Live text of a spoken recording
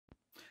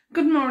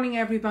Good morning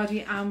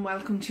everybody and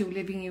welcome to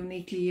Living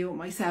Uniquely You,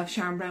 myself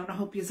Sharon Brown. I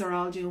hope you are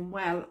all doing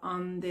well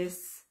on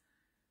this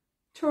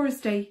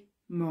Thursday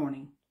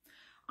morning.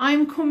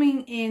 I'm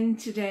coming in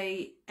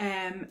today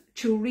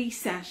to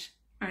reset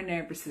our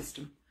nervous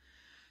system.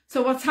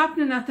 So what's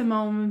happening at the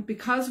moment,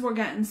 because we're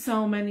getting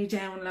so many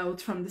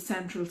downloads from the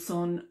central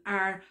sun,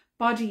 our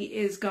body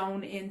is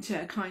going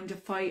into a kind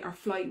of fight or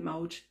flight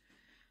mode.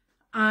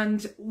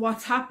 And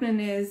what's happening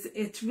is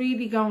it's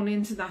really going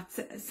into that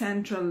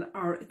central,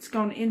 or it's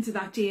going into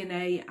that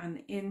DNA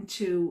and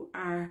into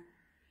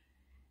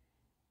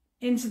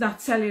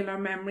that cellular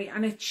memory,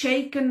 and it's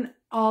shaking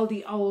all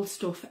the old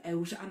stuff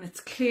out, and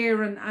it's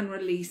clearing and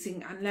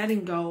releasing and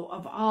letting go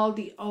of all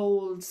the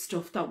old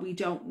stuff that we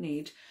don't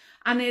need.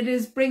 And it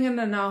is bringing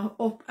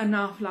up an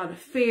awful lot of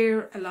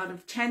fear, a lot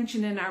of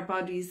tension in our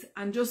bodies,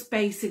 and just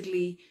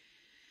basically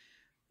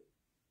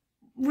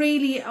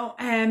really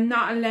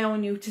not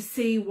allowing you to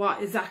see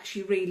what is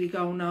actually really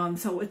going on.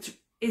 So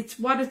it's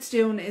what it's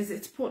doing is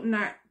it's putting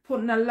a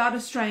lot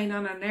of strain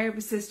on our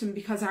nervous system,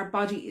 because our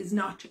body is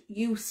not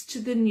used to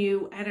the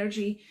new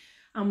energy,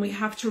 and we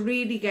have to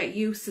really get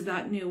used to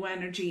that new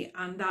energy,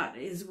 and that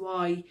is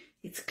why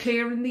it's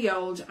clearing the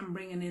old and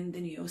bringing in the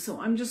new.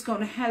 So I'm just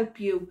going to help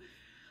you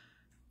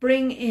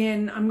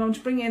I'm going to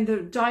bring in the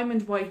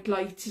diamond white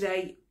light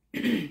today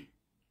and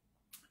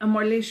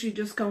we're literally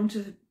just going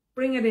to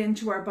bring it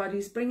into our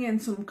bodies, bring in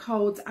some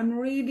codes and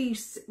really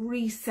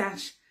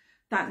reset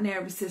that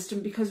nervous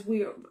system, because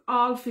we're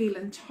all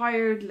feeling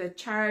tired,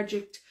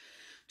 lethargic,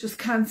 just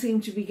can't seem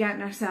to be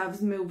getting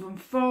ourselves moving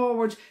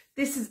forward.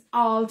 This is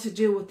all to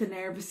do with the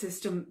nervous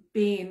system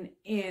being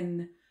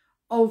in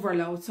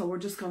overload. So we're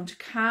just going to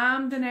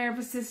calm the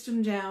nervous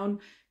system down,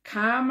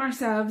 calm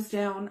ourselves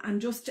down, and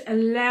just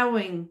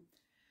allowing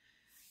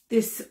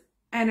this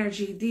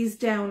energy, these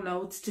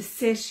downloads to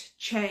sit,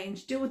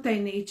 change, do what they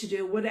need to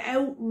do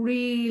without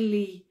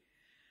really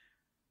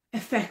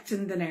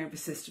affecting the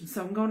nervous system.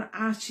 So I'm going to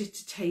ask you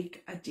to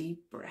take a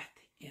deep breath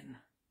in.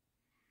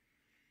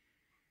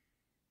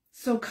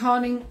 So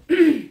calling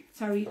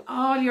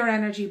all your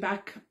energy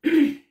back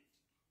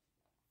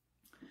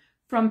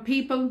from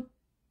people,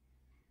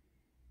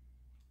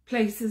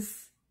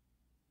 places,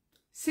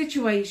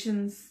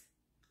 situations,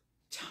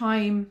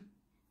 time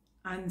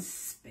and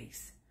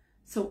space.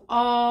 So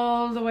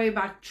all the way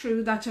back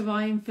through that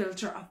divine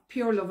filter of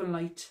pure love and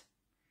light.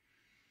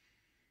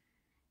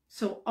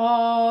 So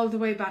all the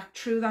way back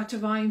through that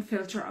divine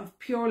filter of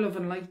pure love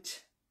and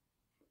light.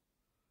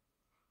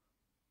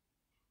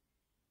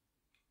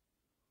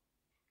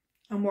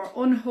 And we're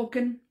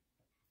unhooking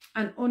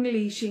and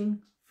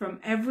unleashing from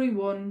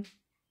everyone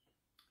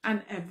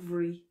and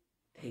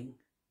everything.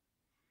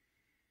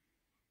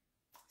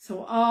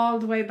 So all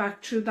the way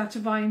back through that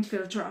divine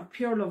filter of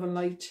pure love and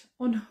light,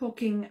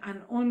 unhooking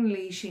and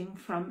unleashing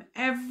from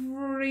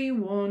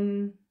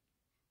everyone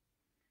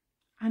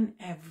and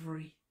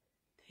everything.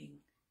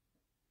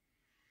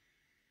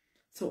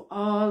 So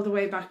all the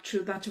way back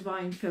through that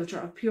divine filter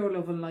of pure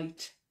love and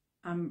light,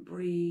 and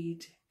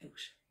breathe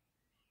out.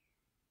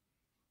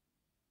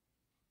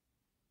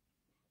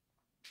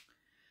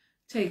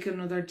 Take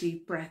another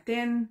deep breath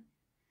in.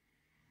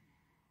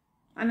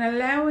 And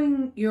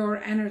allowing your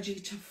energy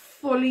to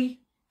fully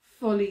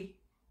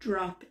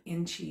drop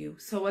into you.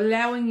 So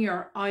allowing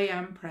your I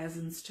am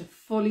presence to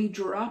fully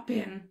drop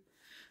in,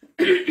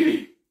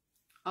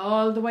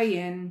 all the way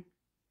in,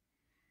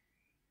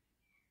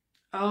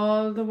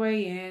 all the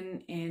way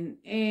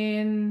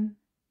in.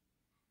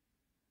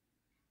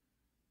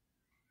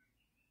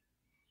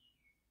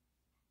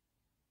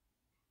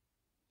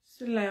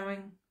 Just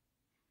allowing.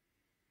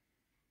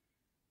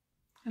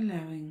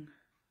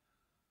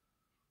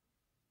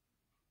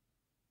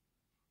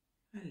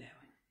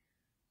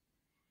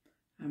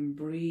 And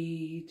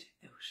breathe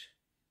out.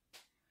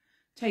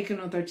 Take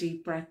another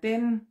deep breath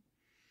in.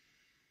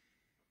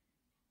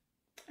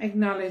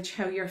 Acknowledge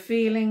how you're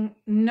feeling,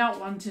 not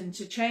wanting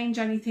to change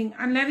anything,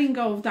 and letting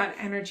go of that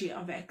energy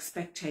of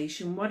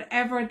expectation,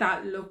 whatever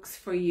that looks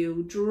for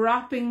you,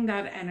 dropping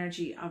that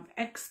energy of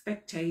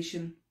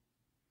expectation.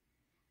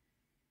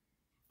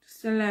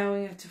 Just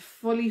allowing it to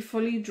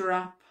fully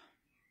drop.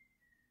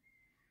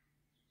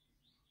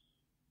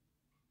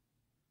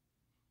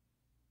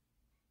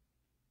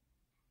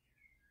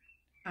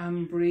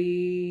 And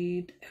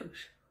breathe out.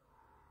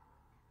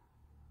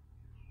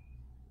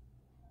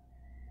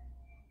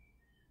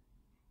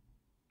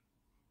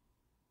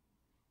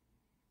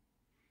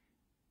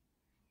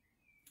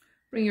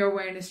 Bring your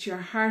awareness to your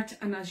heart,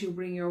 and as you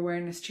bring your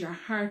awareness to your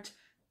heart,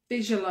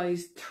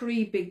 visualize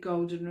 3 big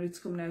golden roots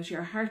coming out of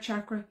your heart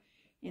chakra,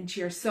 into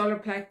your solar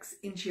plex,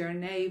 into your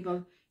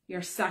navel,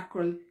 your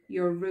sacral,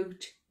 your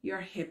root,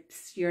 your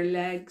hips, your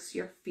legs,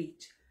 your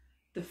feet,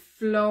 the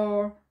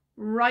floor,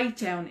 right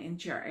down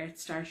into your Earth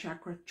Star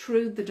chakra,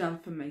 through the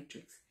dolphin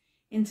matrix,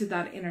 into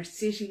that inner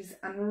cities,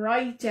 and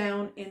right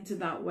down into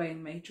that whale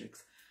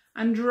matrix,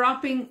 and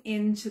dropping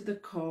into the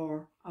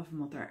core of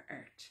Mother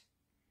Earth.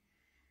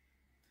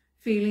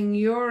 Feeling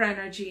your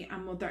energy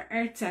and Mother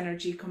Earth's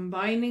energy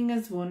combining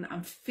as one,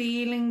 and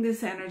feeling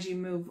this energy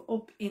move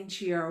up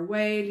into your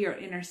whale, your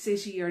inner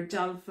city, your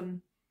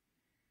dolphin,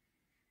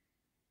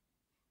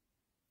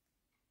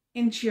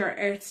 into your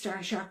Earth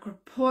Star chakra,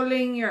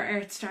 pulling your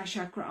Earth Star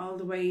chakra all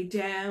the way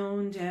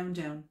down, down,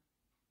 down,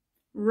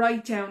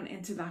 right down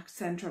into that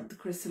center of the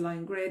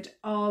crystalline grid,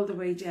 all the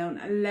way down,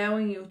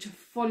 allowing you to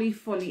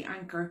fully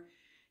anchor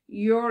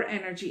your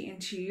energy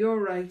into your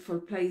rightful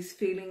place,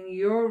 feeling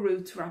your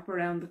roots wrap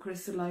around the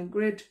crystalline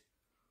grid,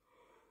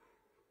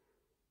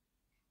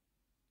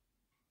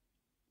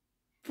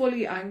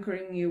 fully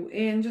anchoring you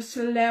in, just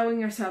allowing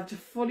yourself to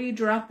fully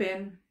drop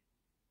in,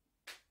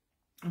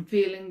 and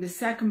feeling the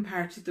second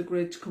part of the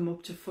grid to come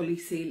up to fully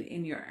seal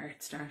in your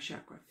Earth Star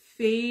chakra.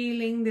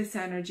 Feeling this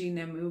energy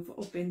now move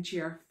up into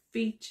your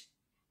feet,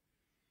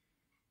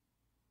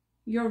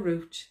 your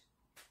root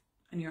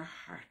and your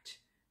heart,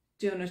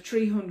 doing a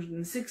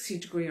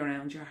 360-degree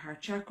around your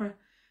heart chakra.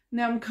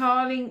 Now I'm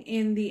calling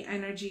in the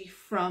energy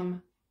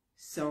from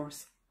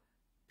Source,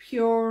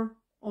 pure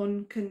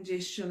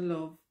unconditional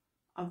love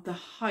of the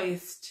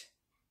highest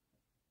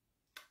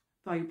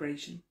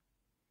vibration,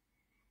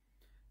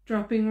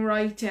 dropping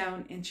right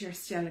down into your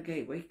stellar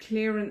gateway,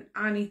 clearing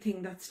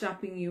anything that's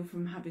stopping you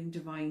from having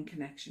divine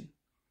connection,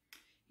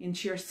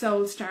 into your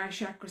soul star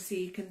chakra so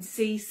you can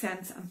see,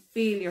 sense and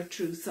feel your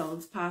true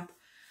soul's path,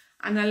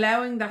 and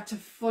allowing that to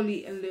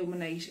fully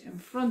illuminate in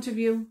front of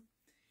you,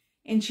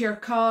 into your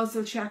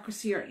causal chakra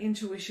so your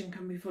intuition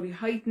can be fully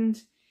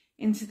heightened,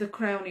 into the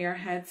crown of your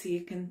head so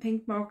you can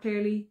think more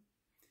clearly,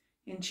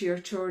 into your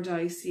third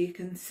eye so you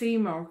can see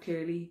more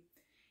clearly,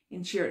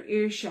 into your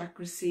ear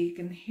chakra so you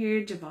can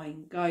hear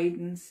divine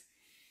guidance,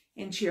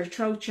 into your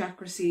throat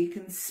chakra so you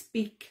can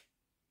speak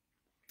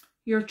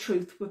your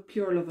truth with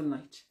pure love and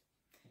light,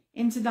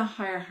 into the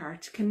higher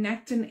heart,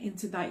 connecting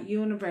into that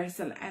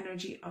universal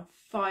energy of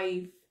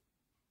 5D,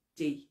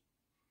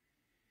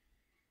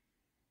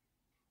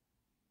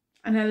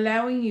 and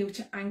allowing you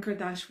to anchor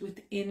that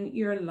within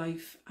your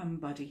life and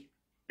body,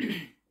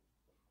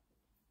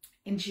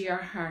 into your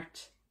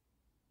heart,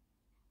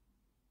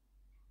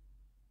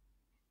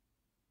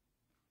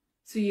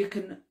 so you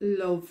can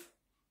love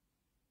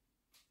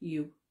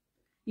you,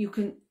 you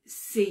can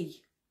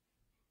see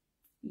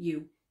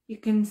you, you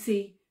can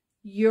see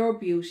your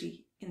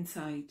beauty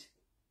inside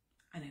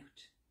and out,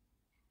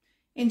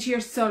 into your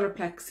solar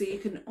plex so you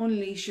can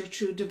unleash your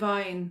true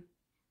divine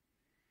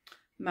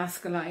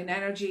masculine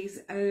energies,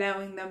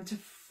 allowing them to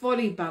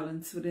fully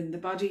balance within the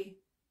body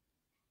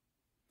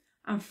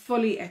and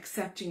fully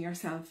accepting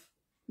yourself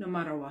no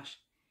matter what,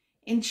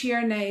 into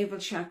your navel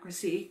chakra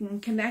so you can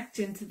connect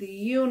into the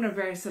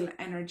universal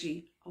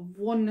energy of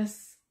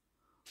oneness,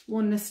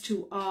 oneness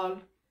to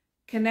all,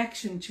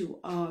 connection to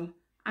all,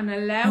 and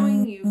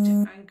allowing you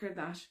to anchor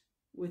that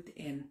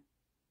within,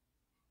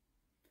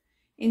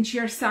 into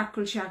your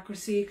sacral chakra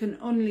so you can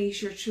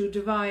unleash your true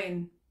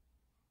divine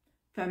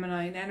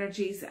feminine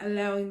energies,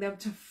 allowing them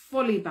to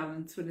fully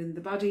balance within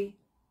the body.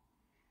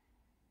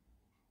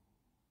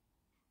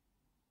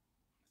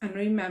 And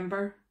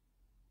remember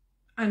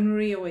and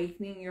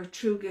reawakening your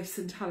true gifts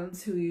and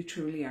talents, who you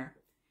truly are,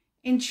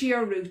 into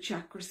your root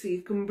chakra so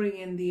you can bring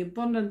in the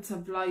abundance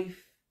of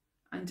life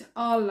and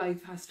all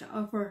life has to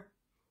offer,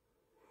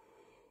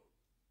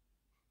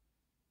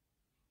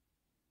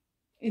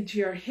 into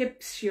your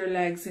hips, your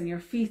legs and your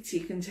feet so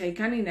you can take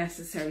any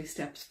necessary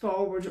steps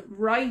forward,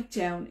 right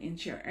down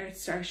into your Earth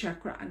Star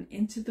chakra and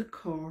into the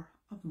core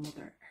of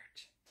Mother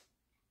Earth.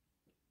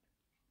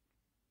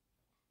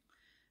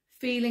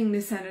 Feeling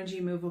this energy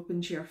move up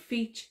into your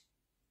feet,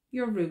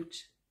 your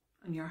root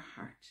and your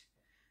heart,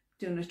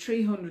 doing a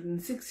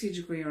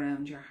 360-degree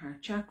around your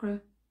heart chakra,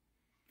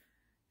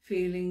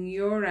 feeling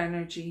your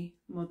energy,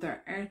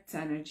 Mother Earth's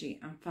energy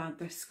and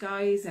Father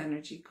Sky's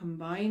energy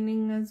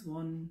combining as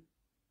one,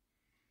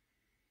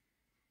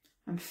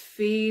 and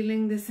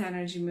feeling this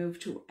energy move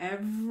to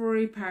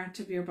every part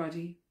of your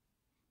body,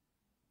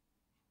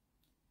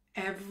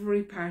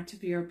 every part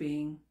of your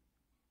being,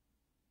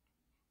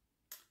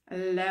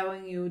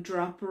 allowing you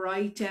drop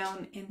right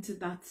down into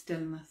that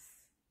stillness,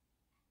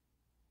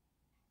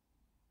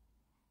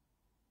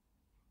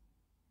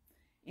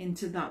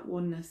 into that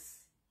oneness,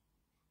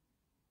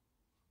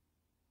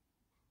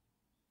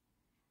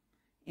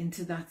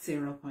 into that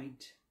 0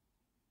 point.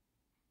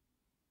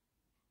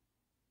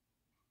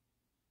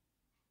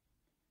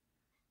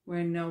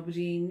 Where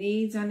nobody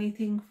needs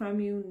anything from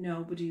you,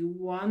 nobody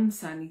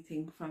wants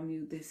anything from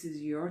you. This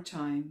is your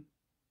time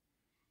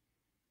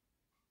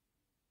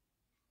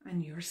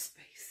and your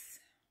space.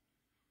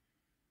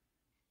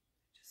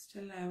 Just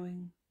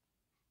allowing.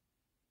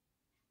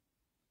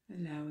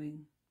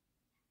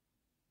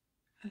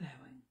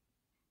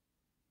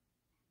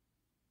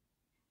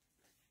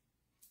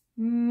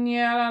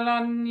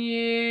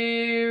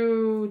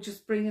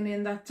 Just bringing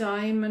in that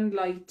diamond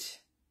light.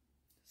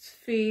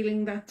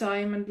 Feeling that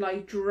diamond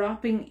light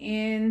dropping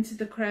into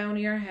the crown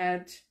of your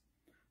head,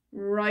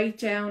 right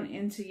down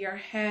into your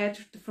head,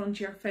 the front of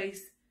your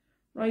face,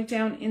 right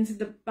down into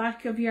the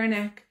back of your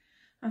neck,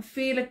 And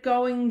feel it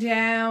going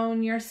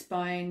down your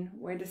spine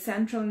where the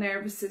central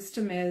nervous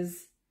system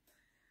is,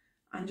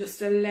 and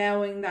just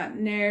allowing that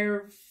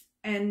nerve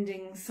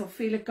ending. So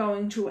feel it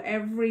going through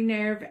every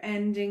nerve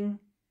ending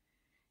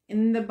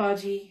in the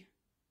body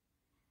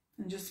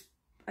and just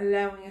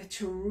allowing it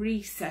to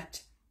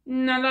reset.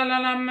 And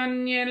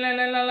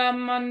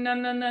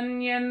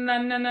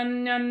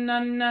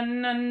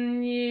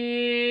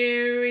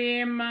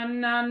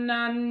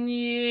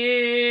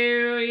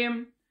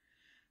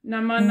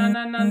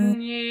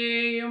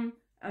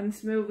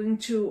it's moving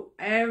to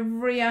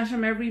every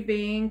atom, every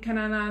being,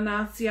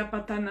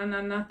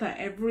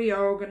 every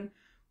organ,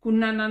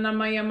 cooling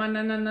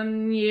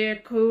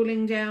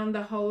down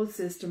the whole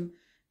system.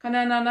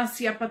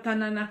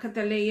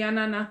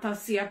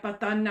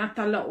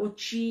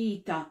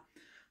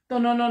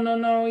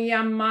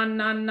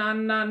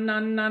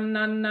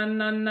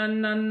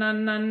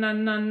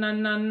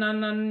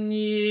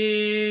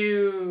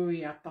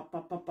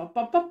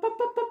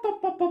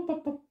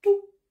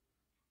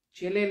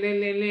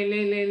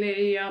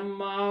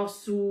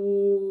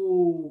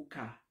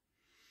 Yamasuka.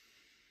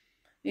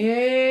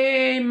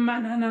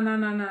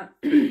 Mananana.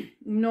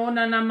 No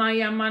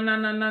nanamaya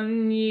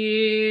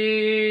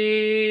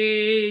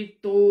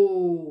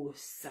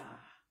mananananietosa.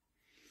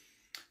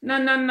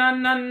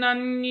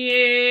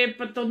 Nananananye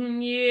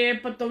patonye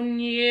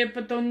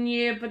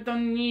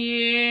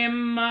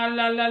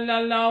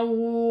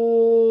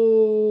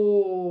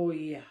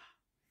malalalaoya.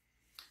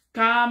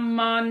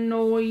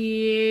 Kamanoya.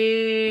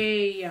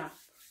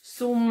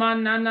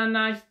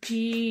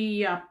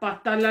 Sumananatia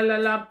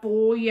patalalala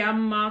poya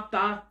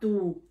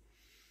matatu.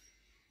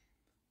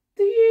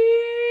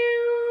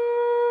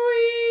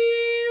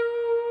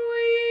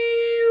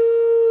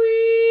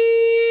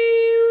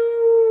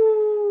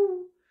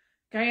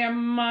 Kaya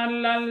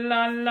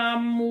malalala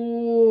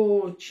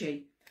moche.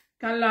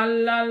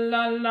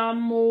 Kalalala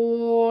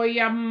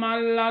moya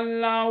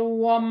malala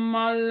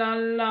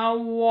wamalala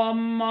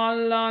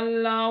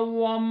wamalala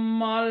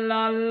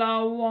wamalala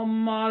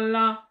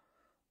wamala.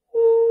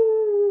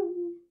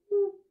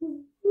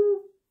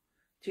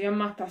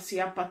 Tiamata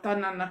sia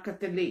patana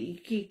nakatele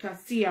ikika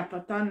sia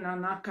patana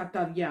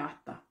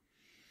nakatariata.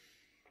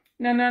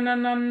 Na na na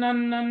na na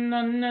na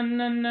na na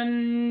na na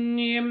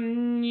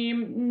nim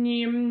nim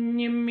nim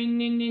nim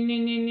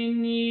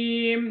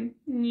nim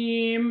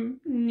nim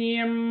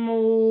nim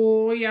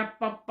oh ya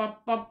pa pa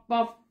pa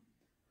pa.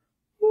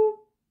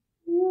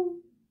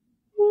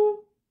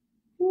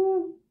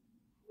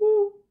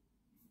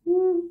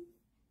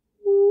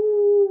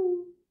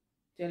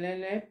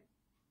 Telele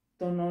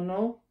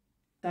tonono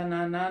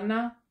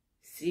tananana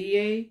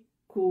siye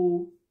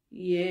ku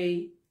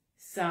ye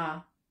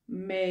sa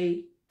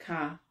me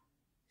ka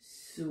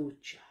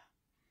sucha.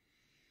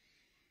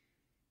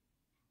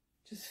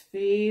 Just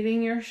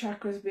feeling your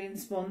chakras being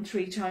spun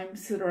 3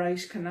 times to the right,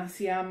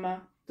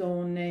 Kanasyama,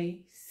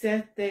 Done,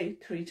 Sete,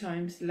 3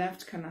 times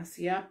left,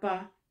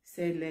 Kanasyapa,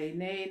 Sele,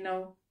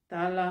 Neno,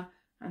 Dala,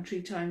 and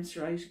 3 times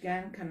right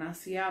again,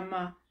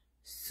 Kanasyama,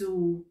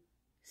 Su,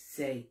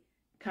 Se,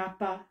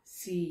 Kappa,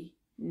 Si,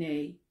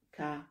 Ne,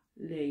 Ka,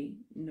 Le,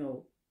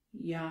 No,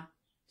 Ya,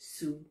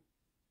 Su,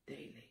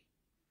 Dele.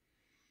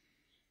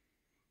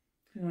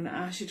 I'm going to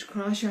ask you to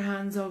cross your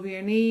hands over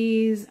your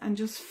knees and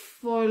just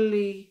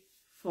fully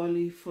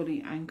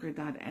anchor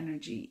that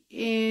energy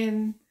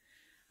in,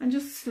 and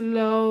just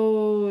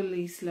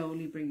slowly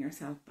bring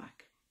yourself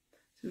back.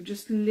 So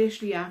just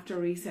literally after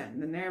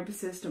resetting the nervous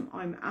system,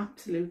 I'm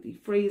absolutely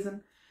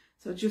freezing.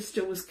 So just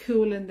it was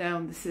cooling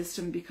down the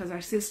system, because our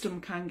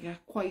system can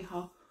get quite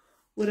hot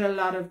with a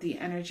lot of the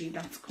energy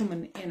that's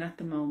coming in at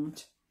the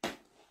moment.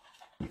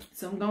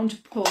 So I'm going to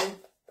pull a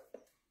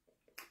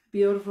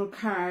beautiful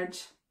card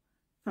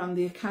from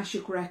the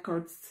Akashic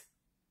Records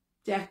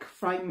deck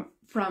from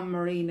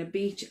Marina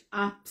Beach.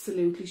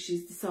 Absolutely,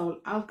 she's the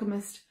soul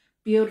alchemist.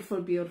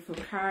 Beautiful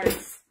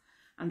cards,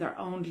 and they're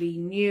only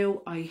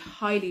new. I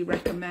highly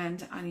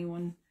recommend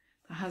anyone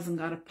that hasn't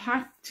got a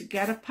pack to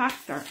get a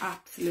pack. They're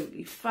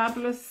absolutely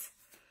fabulous.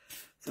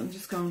 So I'm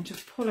just going to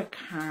pull a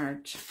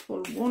card,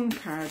 pull one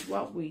card,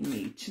 what we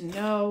need to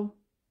know.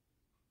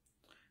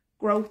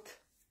 Growth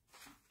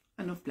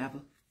and up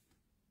level.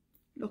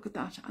 Look at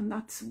that, and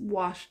that's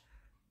what.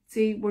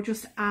 See, we're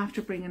just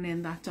after bringing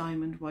in that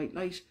diamond white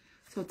light.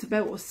 So it's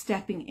about us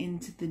stepping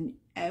into the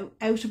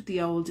out of the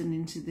old and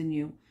into the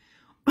new.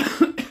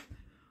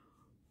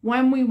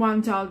 When we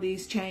want all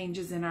these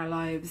changes in our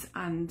lives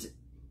and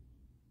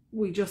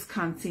we just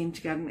can't seem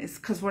to get them, it's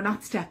because we're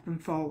not stepping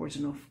forward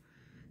enough.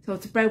 So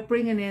it's about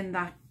bringing in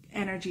that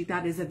energy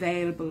that is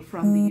available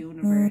from the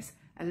universe,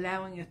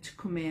 allowing it to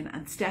come in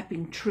and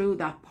stepping through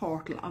that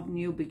portal of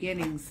new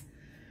beginnings.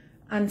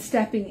 And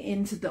stepping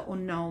into the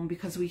unknown,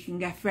 because we can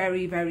get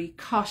very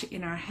caught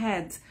in our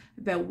heads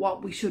about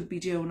what we should be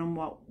doing and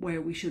where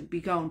we should be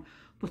going.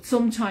 But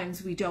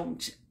sometimes we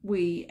don't.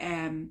 We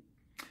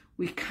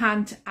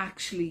can't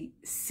actually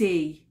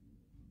see.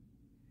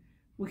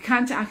 We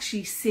can't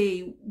actually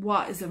see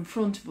what is in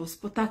front of us,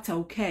 but that's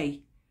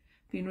okay,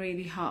 been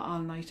really hot all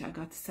night. I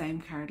got the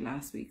same card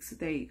last week, so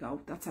there you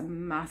go. That's a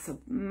massive,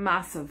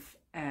 massive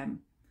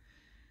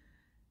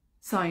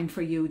sign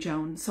for you,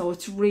 Joan. So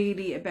it's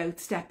really about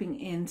stepping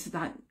into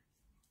that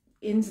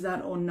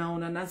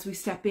unknown, and as we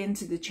step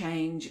into the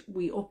change,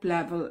 we up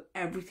level,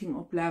 everything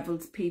up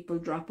levels. People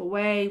drop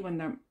away when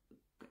they're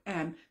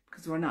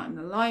because we're not in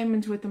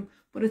alignment with them,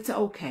 but it's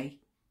okay.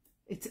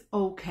 It's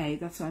okay.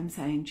 That's what I'm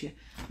saying to you.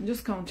 I'm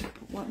just going to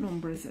put, what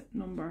number is it?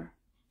 Number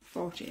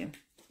 14.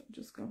 I'm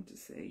just going to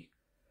see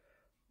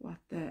what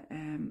the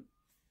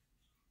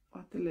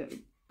little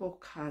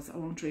book has. I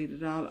won't read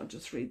it all. I'll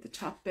just read the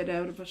top bit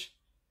out of it.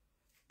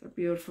 They're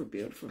beautiful,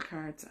 beautiful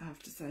cards, I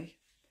have to say.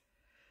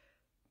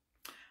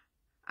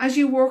 As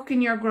you work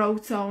in your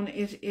growth zone,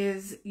 it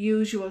is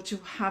usual to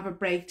have a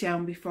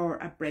breakdown before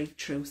a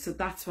breakthrough. So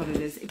that's what it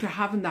is. If you're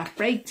having that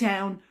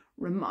breakdown,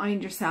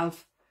 remind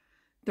yourself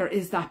there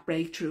is that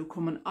breakthrough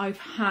coming. I've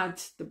had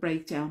the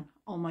breakdown.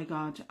 Oh my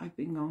God, I've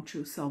been going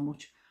through so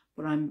much.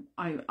 But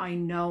I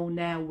know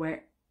now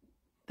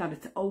that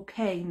it's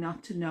okay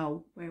not to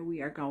know where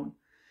we are going.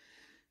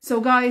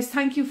 So guys,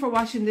 thank you for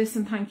watching this,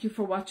 and thank you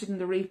for watching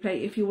the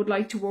replay. If you would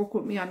like to work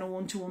with me on a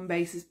one-to-one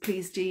basis,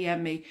 please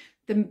DM me.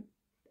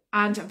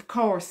 And of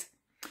course,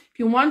 if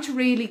you want to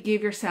really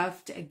give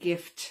yourself a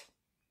gift,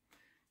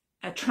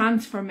 a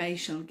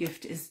transformational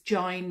gift, is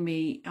join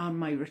me on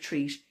my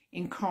retreat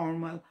in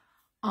Cornwall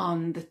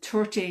on the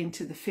 13th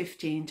to the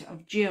 15th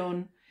of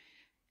June.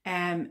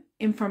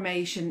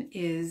 Information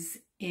is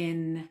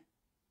in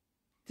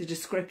the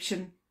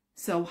description.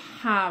 So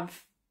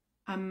have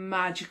a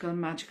magical,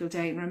 magical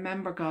day. And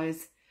remember,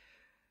 guys,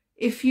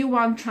 if you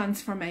want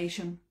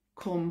transformation,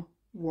 come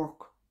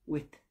work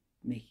with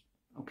me.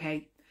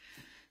 Okay?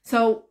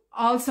 So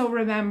also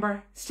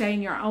remember, stay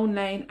in your own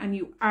lane, and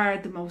you are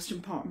the most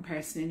important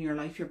person in your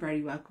life. You're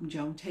very welcome,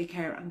 Joan. Take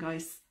care, and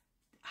guys,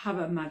 have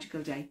a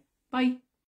magical day. Bye.